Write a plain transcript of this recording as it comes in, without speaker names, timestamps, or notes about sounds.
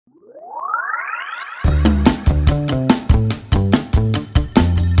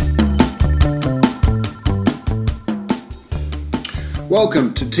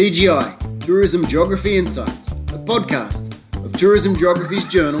Welcome to TGI, Tourism Geography Insights, a podcast of Tourism Geography's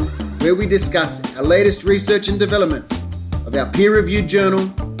journal where we discuss our latest research and developments of our peer-reviewed journal,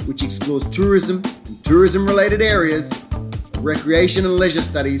 which explores tourism and tourism-related areas of recreation and leisure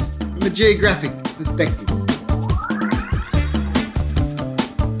studies from a geographic perspective.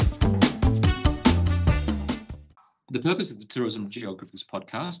 The purpose of the Tourism Geographers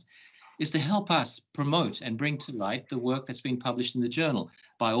podcast is to help us promote and bring to light the work that's been published in the journal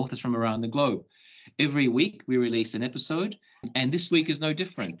by authors from around the globe. Every week we release an episode, and this week is no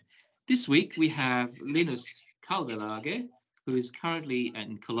different. This week we have Linus Kalvelage, who is currently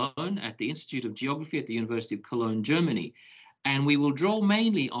in Cologne at the Institute of Geography at the University of Cologne, Germany. And we will draw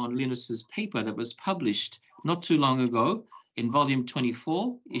mainly on Linus's paper that was published not too long ago in volume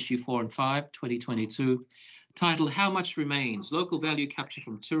 24, issue 4 and 5, 2022, titled How Much Remains? Local Value Capture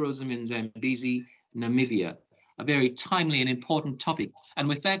from Tourism in Zambezi, Namibia. A very timely and important topic. And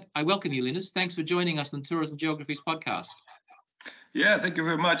with that, I welcome you, Linus. Thanks for joining us on Tourism Geography's podcast. Yeah, thank you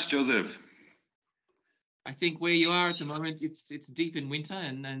very much, Joseph. I think where you are at the moment, it's deep in winter,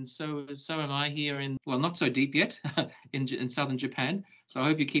 and so am I here in, well, not so deep yet, in southern Japan. So I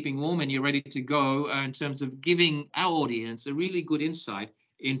hope you're keeping warm and you're ready to go in terms of giving our audience a really good insight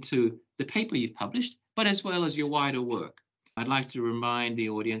into the paper you've published, but as well as your wider work. I'd like to remind the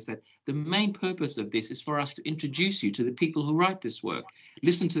audience that the main purpose of this is for us to introduce you to the people who write this work,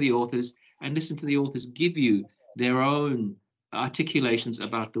 listen to the authors, and listen to the authors give you their own articulations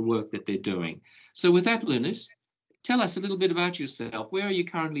about the work that they're doing. So with that, Linus, tell us a little bit about yourself. Where are you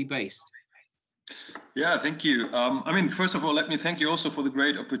currently based? Yeah, thank you. First of all, let me thank you also for the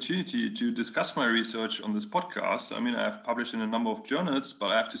great opportunity to discuss my research on this podcast. I've published in a number of journals, but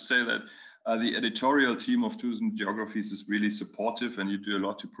I have to say that the editorial team of Tourism Geographies is really supportive, and you do a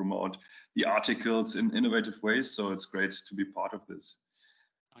lot to promote the articles in innovative ways. So it's great to be part of this.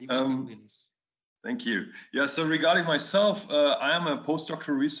 Thank you. Yeah, so regarding myself, I am a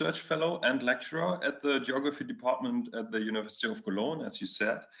postdoctoral research fellow and lecturer at the geography department at the University of Cologne, as you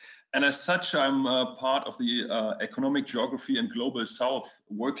said. And as such, I'm part of the Economic Geography and Global South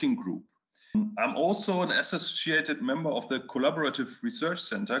Working Group. I'm also an associated member of the collaborative research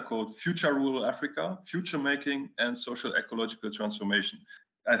center called Future Rural Africa, Future Making and Social Ecological Transformation.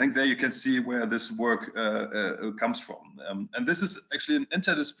 I think there you can see where this work comes from. And this is actually an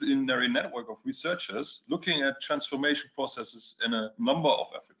interdisciplinary network of researchers looking at transformation processes in a number of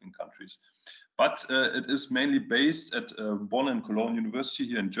African countries. But it is mainly based at Bonn and Cologne University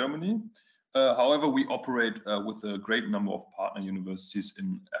here in Germany. However, we operate with a great number of partner universities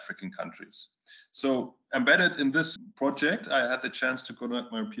in African countries. So embedded in this project, I had the chance to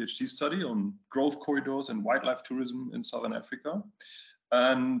conduct my PhD study on growth corridors and wildlife tourism in Southern Africa.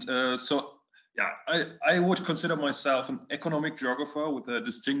 And I would consider myself an economic geographer with a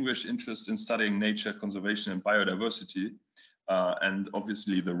distinguished interest in studying nature, conservation, and biodiversity, and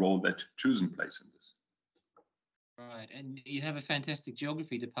obviously the role that tourism plays in this. Right, and you have a fantastic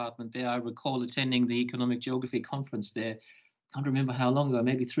geography department there. I recall attending the Economic Geography conference there. I can't remember how long ago,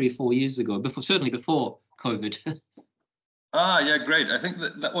 maybe 3 or 4 years ago, certainly before COVID. Yeah, great. I think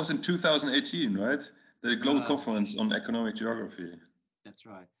that was in 2018, right? The Global Conference on Economic Geography. That's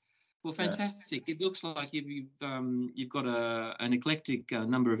right. Well, fantastic. Yeah. It looks like you've got an eclectic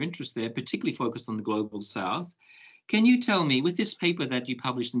number of interests there, particularly focused on the Global South. Can you tell me, with this paper that you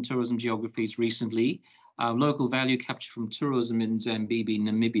published in Tourism Geographies recently, local value capture from tourism in Zambezi,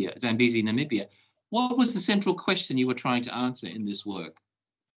 Namibia, what was the central question you were trying to answer in this work?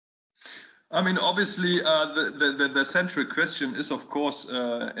 Obviously, the central question is, of course,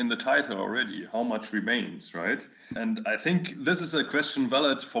 in the title already, how much remains, right? And I think this is a question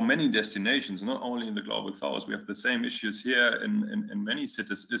valid for many destinations, not only in the Global South. We have the same issues here in many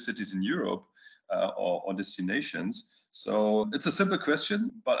cities in Europe or destinations. So it's a simple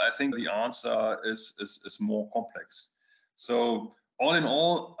question, but I think the answer is more complex. So all in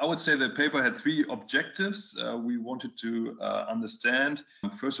all, I would say the paper had 3 objectives. We wanted to understand,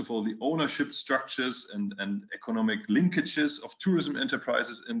 first of all, the ownership structures and economic linkages of tourism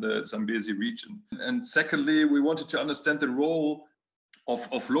enterprises in the Zambezi region. And secondly, we wanted to understand the role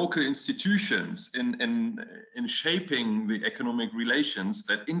of local institutions in shaping the economic relations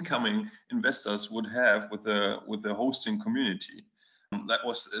that incoming investors would have with the hosting community. That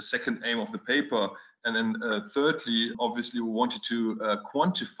was the second aim of the paper. And then thirdly, obviously, we wanted to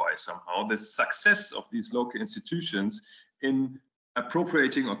quantify somehow the success of these local institutions in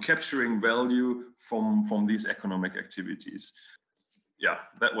appropriating or capturing value from these economic activities. Yeah,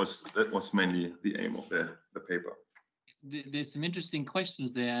 that was mainly the aim of the paper. there's some interesting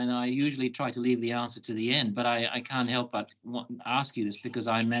questions there, and I usually try to leave the answer to the end, but I can't help but ask you this because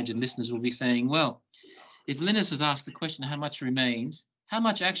I imagine listeners will be saying, well, if Linus has asked the question, how much remains, how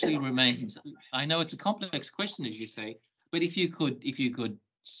much actually remains? I know it's a complex question, as you say, but if you could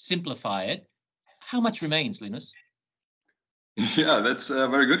simplify it, how much remains, Linus? Yeah, that's a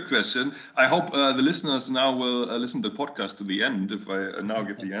very good question. I hope the listeners now will listen to the podcast to the end if I now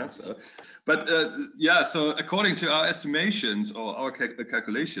give the answer. But yeah, so according to our estimations or our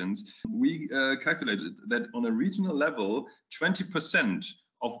calculations, we calculated that on a regional level, 20%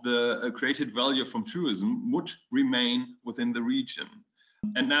 of the created value from tourism would remain within the region.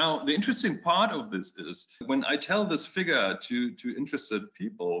 And now the interesting part of this is when I tell this figure to interested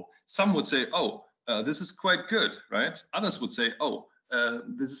people, some would say, oh, this is quite good, right? Others would say, oh,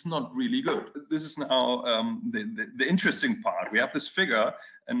 this is not really good. This is now the interesting part. We have this figure,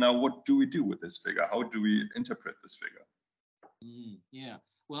 and now what do we do with this figure? How do we interpret this figure? Yeah,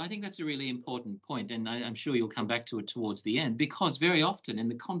 well, I think that's a really important point, and I'm sure you'll come back to it towards the end, because very often in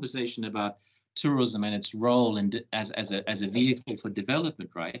the conversation about tourism and its role and as a vehicle for development,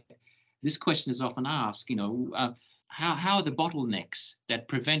 right? This question is often asked, how are the bottlenecks that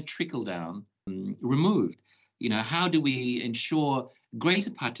prevent trickle down removed? How do we ensure greater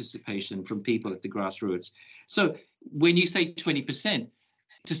participation from people at the grassroots? So when you say 20%,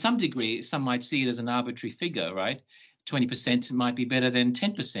 to some degree, some might see it as an arbitrary figure, right? 20% might be better than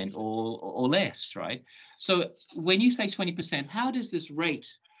 10% or less, right? So when you say 20%, how does this rate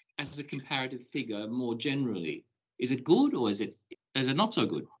as a comparative figure more generally? Is it good or is it not so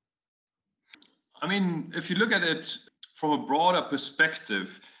good? I mean, if you look at it from a broader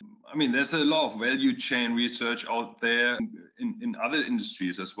perspective, I mean, there's a lot of value chain research out there in other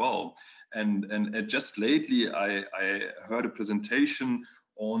industries as well. And just lately, I heard a presentation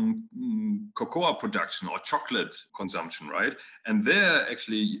on cocoa production or chocolate consumption, right? And there,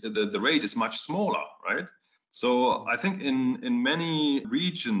 actually, the rate is much smaller, right? So I think in many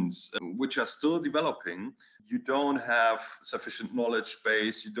regions which are still developing, you don't have sufficient knowledge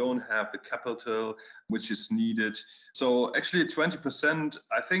base, you don't have the capital which is needed. So actually 20%,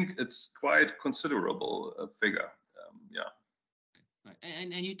 I think it's quite considerable figure. Yeah. Right.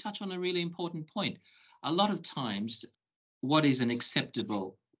 And you touch on a really important point. A lot of times, what is an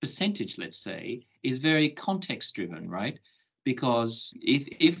acceptable percentage, let's say, is very context driven, right? Because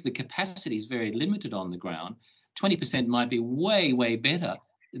if the capacity is very limited on the ground, 20% might be way, way better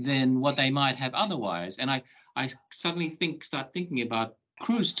than what they might have otherwise. And I suddenly start thinking about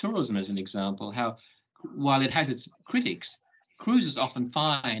cruise tourism as an example, how while it has its critics, cruisers often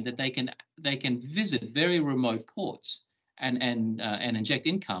find that they can visit very remote ports and inject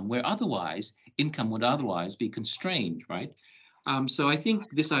income where otherwise income would otherwise be constrained, right? So I think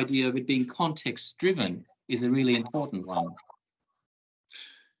this idea of it being context driven is a really important one.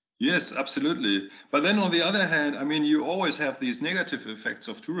 Yes, absolutely. But then on the other hand, I mean, you always have these negative effects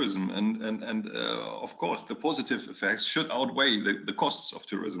of tourism, and of course, the positive effects should outweigh the costs of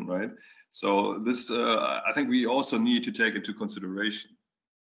tourism, right? So this, I think we also need to take into consideration.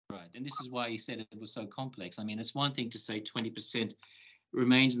 Right, and this is why you said it was so complex. I mean, it's one thing to say 20%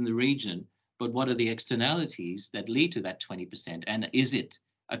 remains in the region, but what are the externalities that lead to that 20%? And is it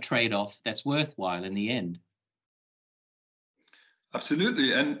a trade-off that's worthwhile in the end?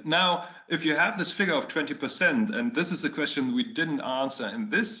 Absolutely. And now, if you have this figure of 20%, and this is a question we didn't answer in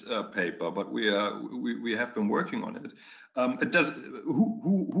this paper, but we have been working on it. It does.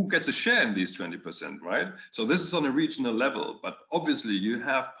 Who gets a share in these 20%, right? So this is on a regional level, but obviously you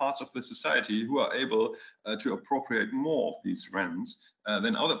have parts of the society who are able to appropriate more of these rents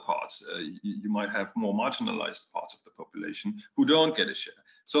than other parts. You might have more marginalized parts of the population who don't get a share.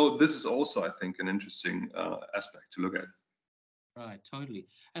 So this is also, I think, an interesting aspect to look at. Right, totally.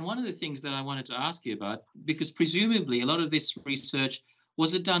 And one of the things that I wanted to ask you about, because presumably a lot of this research,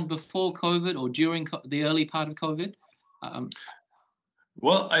 was it done before COVID or during the early part of COVID?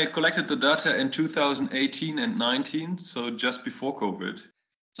 Well, I collected the data in 2018 and 19, so just before COVID.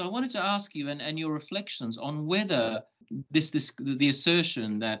 So I wanted to ask you and your reflections on whether the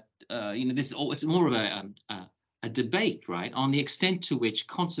assertion that it's more of a debate, right, on the extent to which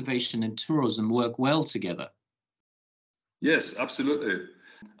conservation and tourism work well together. Yes, absolutely.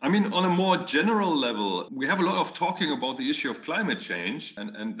 I mean, on a more general level, we have a lot of talking about the issue of climate change,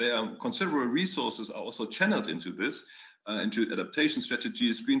 and there are considerable resources are also channeled into this, into adaptation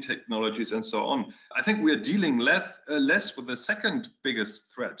strategies, green technologies, and so on. I think we are dealing less with the second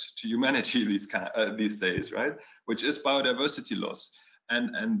biggest threat to humanity these days, right? Which is biodiversity loss.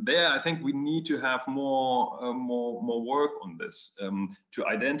 And there, I think we need to have more work on this to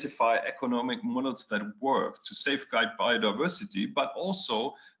identify economic models that work to safeguard biodiversity, but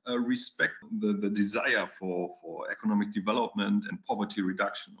also respect the desire for economic development and poverty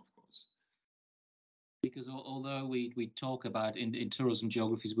reduction, of course. Because although we talk about in tourism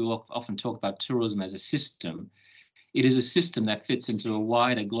geographies, we often talk about tourism as a system. It is a system that fits into a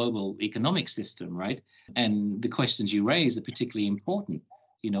wider global economic system, right? And the questions you raise are particularly important.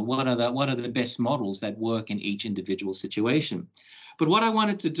 You know, what are the best models that work in each individual situation? But what I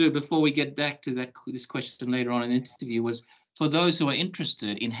wanted to do before we get back to this question later on in the interview was, for those who are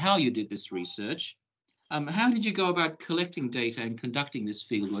interested in how you did this research, how did you go about collecting data and conducting this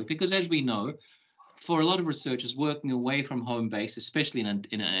fieldwork? Because as we know, for a lot of researchers working away from home base, especially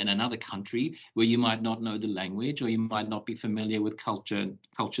in another country where you might not know the language or you might not be familiar with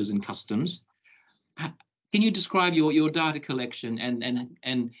cultures and customs, can you describe your data collection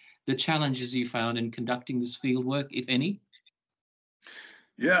and the challenges you found in conducting this fieldwork, if any?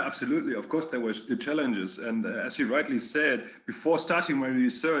 Yeah, absolutely. Of course, there were the challenges. And as you rightly said, before starting my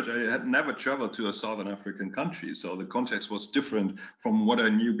research, I had never traveled to a Southern African country. So the context was different from what I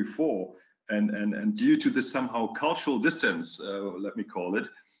knew before. And due to this somehow cultural distance, let me call it,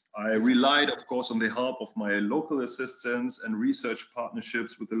 I relied, of course, on the help of my local assistants and research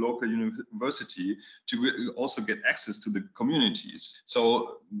partnerships with the local university to also get access to the communities.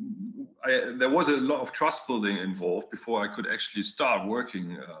 So there was a lot of trust building involved before I could actually start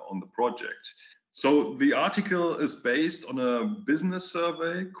working on the project. So the article is based on a business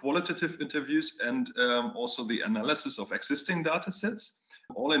survey, qualitative interviews, and also the analysis of existing data sets.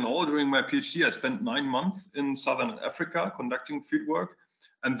 All in all, during my PhD, I spent 9 months in Southern Africa conducting fieldwork.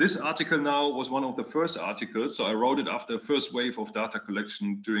 And this article now was one of the first articles. So I wrote it after the first wave of data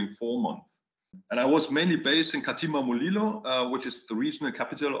collection during 4 months. And I was mainly based in Katima Mulilo, which is the regional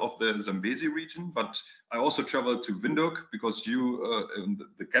capital of the Zambezi region. But I also traveled to Windhoek because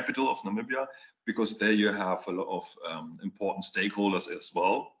the capital of Namibia, because there you have a lot of important stakeholders as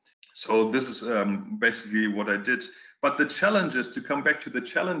well. So this is basically what I did. But the challenges, to come back to the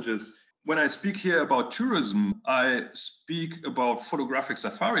challenges, when I speak here about tourism, I speak about photographic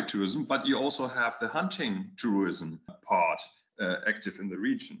safari tourism, but you also have the hunting tourism part active in the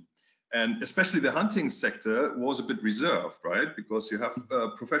region. And especially the hunting sector was a bit reserved, right? Because you have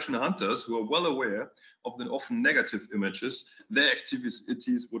professional hunters who are well aware of the often negative images their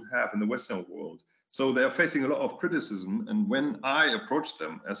activities would have in the Western world. So they are facing a lot of criticism. And when I approach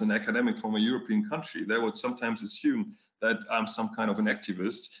them as an academic from a European country, they would sometimes assume that I'm some kind of an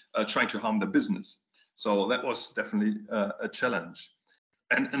activist trying to harm the business. So that was definitely a challenge.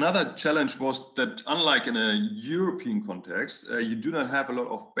 And another challenge was that, unlike in a European context, you do not have a lot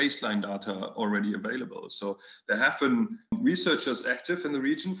of baseline data already available. So there have been researchers active in the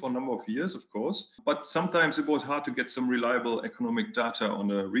region for a number of years, of course, but sometimes it was hard to get some reliable economic data on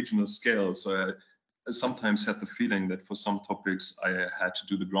a regional scale. So I sometimes had the feeling that for some topics, I had to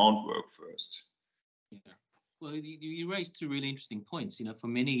do the groundwork first. Yeah. Well, you raised two really interesting points. You know, for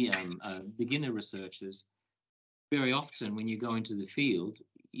many beginner researchers, very often when you go into the field,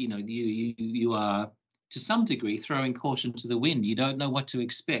 you know, you are to some degree throwing caution to the wind. You don't know what to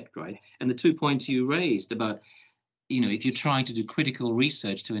expect, right? And the 2 points you raised about, you know, if you're trying to do critical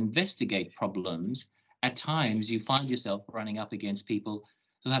research to investigate problems, at times you find yourself running up against people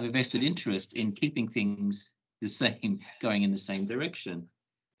who have a vested interest in keeping things the same, going in the same direction,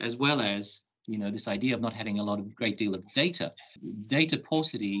 as well as, you know, this idea of not having a great deal of data. Data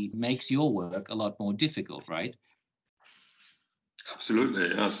paucity makes your work a lot more difficult, right?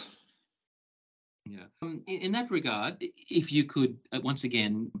 Absolutely, yes. Yeah. In that regard, if you could once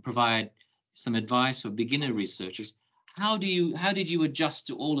again provide some advice for beginner researchers, how did you adjust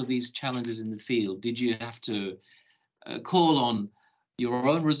to all of these challenges in the field? Did you have to call on your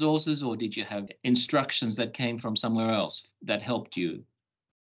own resources, or did you have instructions that came from somewhere else that helped you?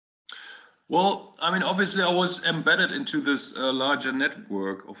 Well, I mean, obviously, I was embedded into this larger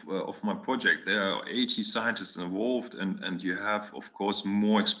network of my project. There are 80 scientists involved, and you have, of course,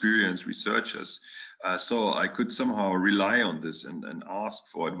 more experienced researchers. So I could somehow rely on this and ask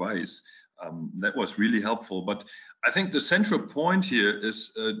for advice. That was really helpful. But I think the central point here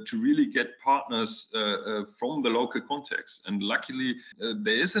is to really get partners from the local context. And luckily,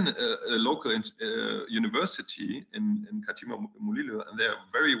 there is a local university in Katima Mulilo, and they're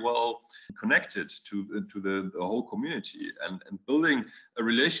very well connected to the whole community. And building a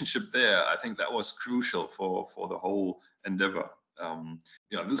relationship there, I think that was crucial for the whole endeavor.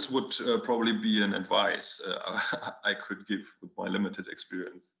 This would probably be an advice I could give with my limited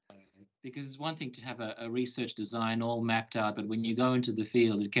experience. Because it's one thing to have a research design all mapped out, but when you go into the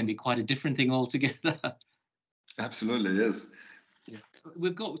field, it can be quite a different thing altogether. Absolutely, yes. Yeah.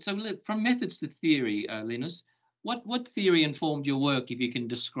 We've got from methods to theory, Linus. What theory informed your work? If you can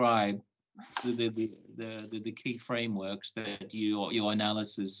describe the key frameworks that your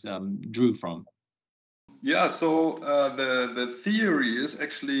analysis drew from. Yeah, so the theory is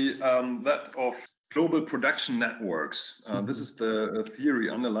actually that of global production networks. This is the theory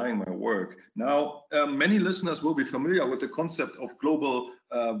underlying my work. Now, many listeners will be familiar with the concept of global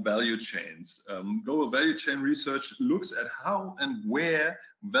value chains. Global value chain research looks at how and where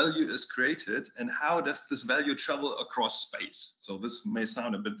value is created and how does this value travel across space. So this may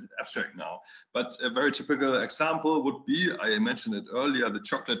sound a bit abstract now, but a very typical example would be, I mentioned it earlier, the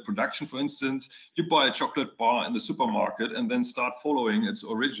chocolate production, for instance. You buy a chocolate bar in the supermarket and then start following its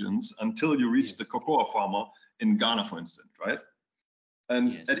origins until you reach the cocoa farmer in Ghana, for instance, right?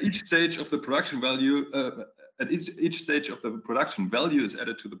 And at each stage of the production value, each stage of the production, value is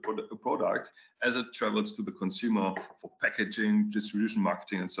added to the product as it travels to the consumer for packaging, distribution,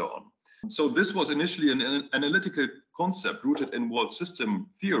 marketing, and so on. So this was initially an analytical concept rooted in world system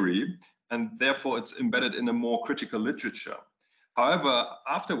theory, and therefore it's embedded in a more critical literature. However,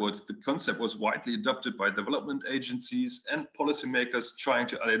 afterwards, the concept was widely adopted by development agencies and policymakers trying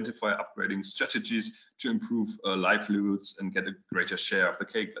to identify upgrading strategies to improve livelihoods and get a greater share of the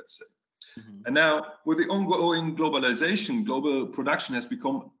cake, let's say. And now, with the ongoing globalization, global production has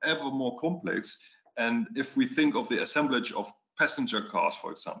become ever more complex. And if we think of the assemblage of passenger cars,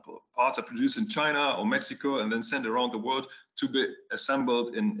 for example, parts are produced in China or Mexico and then sent around the world to be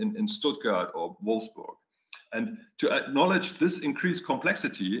assembled in Stuttgart or Wolfsburg. And to acknowledge this increased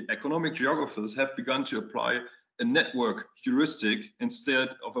complexity, economic geographers have begun to apply a network heuristic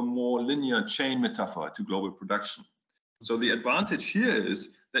instead of a more linear chain metaphor to global production. So the advantage here is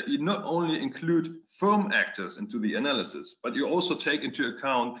that you not only include firm actors into the analysis, but you also take into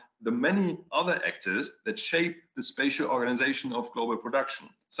account the many other actors that shape the spatial organization of global production,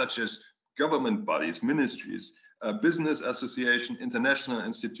 such as government bodies, ministries, business associations, international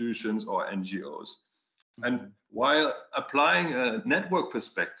institutions, or NGOs. And while applying a network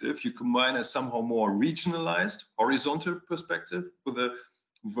perspective, you combine a somehow more regionalized, horizontal perspective with a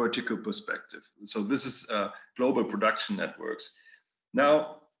vertical perspective. So this is global production networks.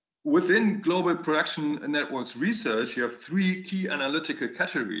 Now, within global production networks research, you have three key analytical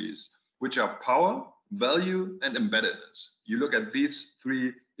categories, which are power, value, and embeddedness. You look at these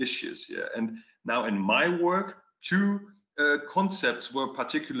three issues here. And now in my work, two concepts were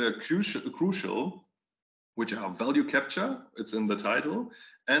particularly crucial, which are value capture, it's in the title,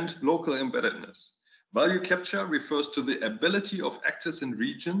 and local embeddedness. Value capture refers to the ability of actors in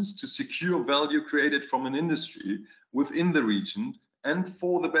regions to secure value created from an industry within the region and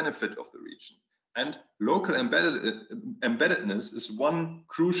for the benefit of the region. And local embeddedness is one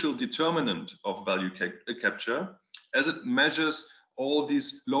crucial determinant of value capture, as it measures all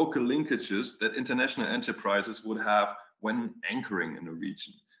these local linkages that international enterprises would have when anchoring in a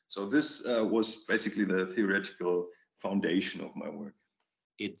region. So this was basically the theoretical foundation of my work.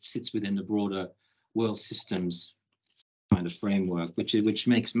 It sits within the broader world systems kind of framework, which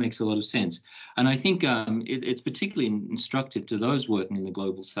makes a lot of sense. And I think it's particularly instructive to those working in the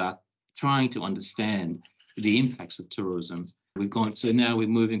global south, trying to understand the impacts of tourism. So now we're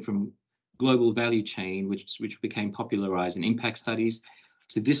moving from global value chain, which became popularized in impact studies,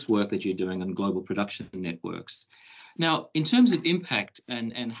 to this work that you're doing on global production networks. Now, in terms of impact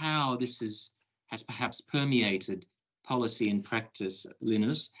and how this has perhaps permeated policy and practice,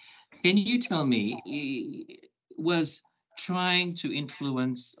 Linus, can you tell me, was trying to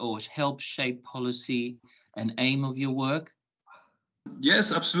influence or help shape policy an aim of your work?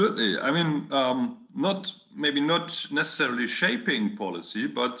 Yes, absolutely. I mean, not necessarily shaping policy,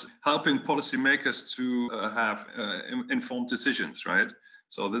 but helping policymakers to have informed decisions, right?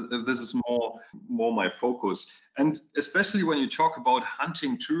 So this is more my focus. And especially when you talk about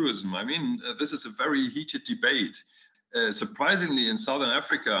hunting tourism, I mean, this is a very heated debate. Surprisingly, in Southern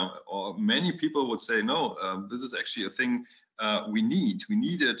Africa, or many people would say, no, this is actually a thing we need. We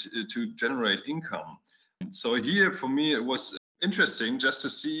need it to generate income. So here, for me, it was interesting just to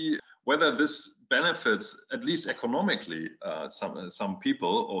see whether this benefits, at least economically, some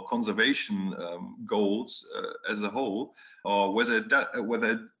people or conservation goals as a whole, or whether it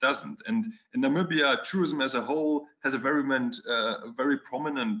doesn't. And in Namibia, tourism as a whole has a very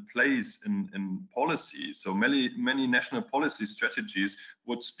prominent place in policy. So many national policy strategies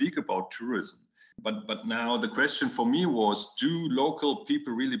would speak about tourism. But now the question for me was, do local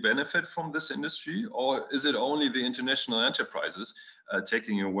people really benefit from this industry, or is it only the international enterprises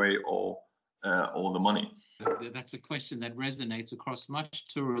taking away all the money? That's a question that resonates across much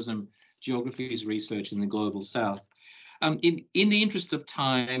tourism geographies research in the Global South. In the interest of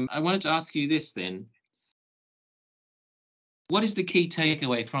time, I wanted to ask you this then. What is the key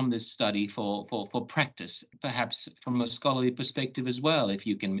takeaway from this study for practice, perhaps from a scholarly perspective as well, if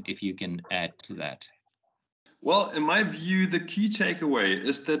you can add to that? Well, in my view, the key takeaway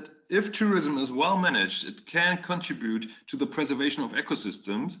is that if tourism is well managed, it can contribute to the preservation of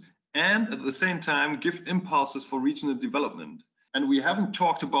ecosystems and at the same time give impulses for regional development. And we haven't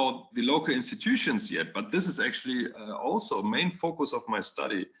talked about the local institutions yet, but this is actually also a main focus of my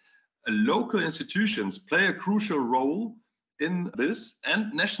study. Local institutions play a crucial role in this,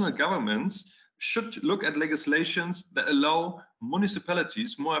 and national governments should look at legislations that allow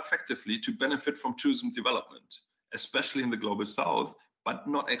municipalities more effectively to benefit from tourism development, especially in the Global South, but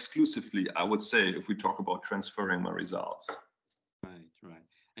not exclusively, I would say, if we talk about transferring my results. Right.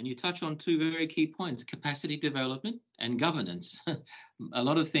 And you touch on two very key points, capacity development and governance. A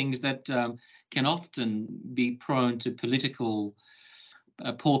lot of things that can often be prone to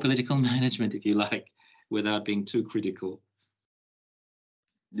poor political management, if you like, without being too critical.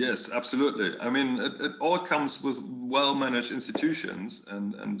 Yes, absolutely. I mean, it all comes with well-managed institutions,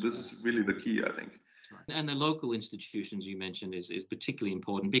 and this is really the key, I think. And the local institutions you mentioned is particularly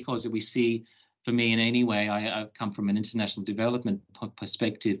important, because we see, for me in any way, I've come from an international development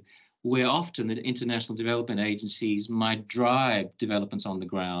perspective, where often the international development agencies might drive developments on the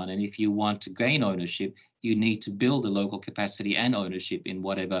ground. And if you want to gain ownership, you need to build a local capacity and ownership in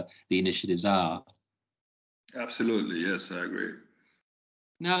whatever the initiatives are. Absolutely, yes, I agree.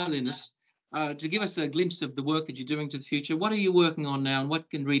 Now, Linus, to give us a glimpse of the work that you're doing to the future, what are you working on now and what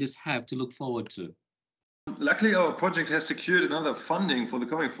can readers have to look forward to? Luckily, our project has secured another funding for the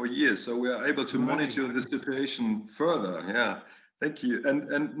coming 4 years, so we are able to monitor the situation further. Yeah, thank you.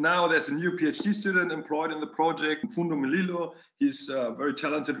 And now there's a new PhD student employed in the project, Mfundo Mililo. He's a very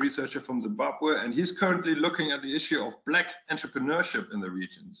talented researcher from Zimbabwe, and he's currently looking at the issue of Black entrepreneurship in the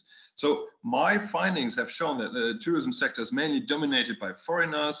regions. So my findings have shown that the tourism sector is mainly dominated by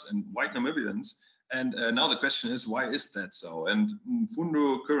foreigners and white Namibians. And now the question is, why is that so? And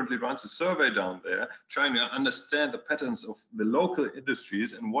Mfundo currently runs a survey down there, trying to understand the patterns of the local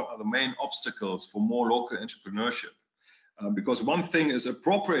industries and what are the main obstacles for more local entrepreneurship. Because one thing is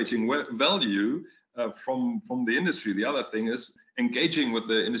appropriating value from the industry. The other thing is engaging with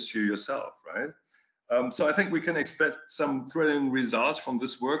the industry yourself, right? So I think we can expect some thrilling results from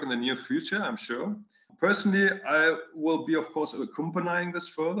this work in the near future, I'm sure. Personally, I will be, of course, accompanying this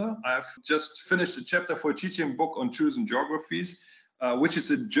further. I've just finished a chapter for a teaching book on tourism geographies, which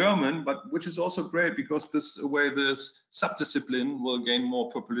is in German, but which is also great because this subdiscipline will gain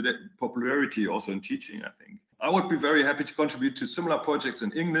more popularity also in teaching, I think. I would be very happy to contribute to similar projects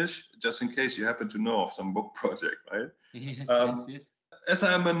in English, just in case you happen to know of some book project, right? Yes. As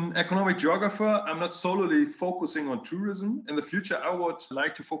I'm an economic geographer, I'm not solely focusing on tourism. In the future, I would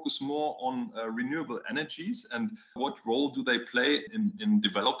like to focus more on renewable energies and what role do they play in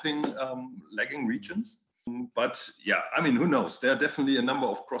developing lagging regions. But yeah, I mean, who knows? There are definitely a number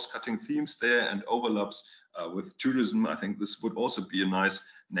of cross-cutting themes there and overlaps with tourism. I think this would also be a nice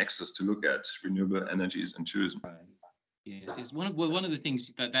nexus to look at renewable energies and tourism. Right. Yes. One of the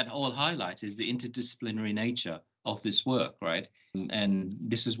things that all highlights is the interdisciplinary nature of this work, right? And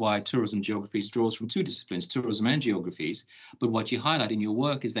this is why tourism geographies draws from two disciplines, tourism and geographies. But what you highlight in your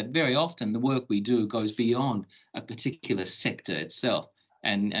work is that very often the work we do goes beyond a particular sector itself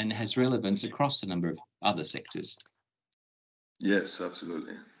and has relevance across a number of other sectors. Yes,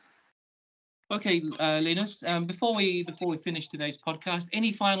 absolutely. Okay, Linus, before we finish today's podcast,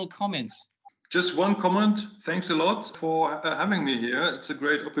 any final comments? Just one comment. Thanks a lot for having me here. It's a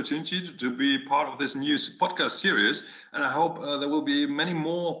great opportunity to be part of this new podcast series. And I hope there will be many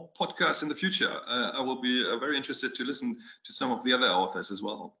more podcasts in the future. I will be very interested to listen to some of the other authors as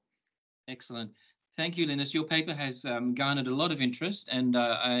well. Excellent. Thank you, Linus. Your paper has garnered a lot of interest, and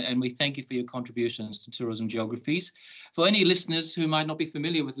we thank you for your contributions to tourism geographies. For any listeners who might not be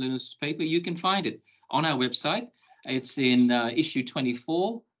familiar with Linus' paper, you can find it on our website. It's in issue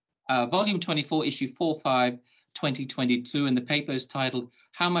 24. Volume 24, issue 45, 2022, and the paper is titled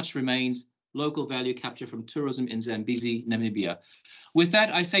How Much Remains? Local Value Capture from Tourism in Zambezi, Namibia. With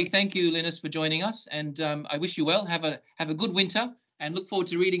that, I say thank you, Linus, for joining us, and I wish you well. Have a good winter, and look forward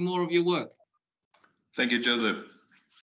to reading more of your work. Thank you, Joseph.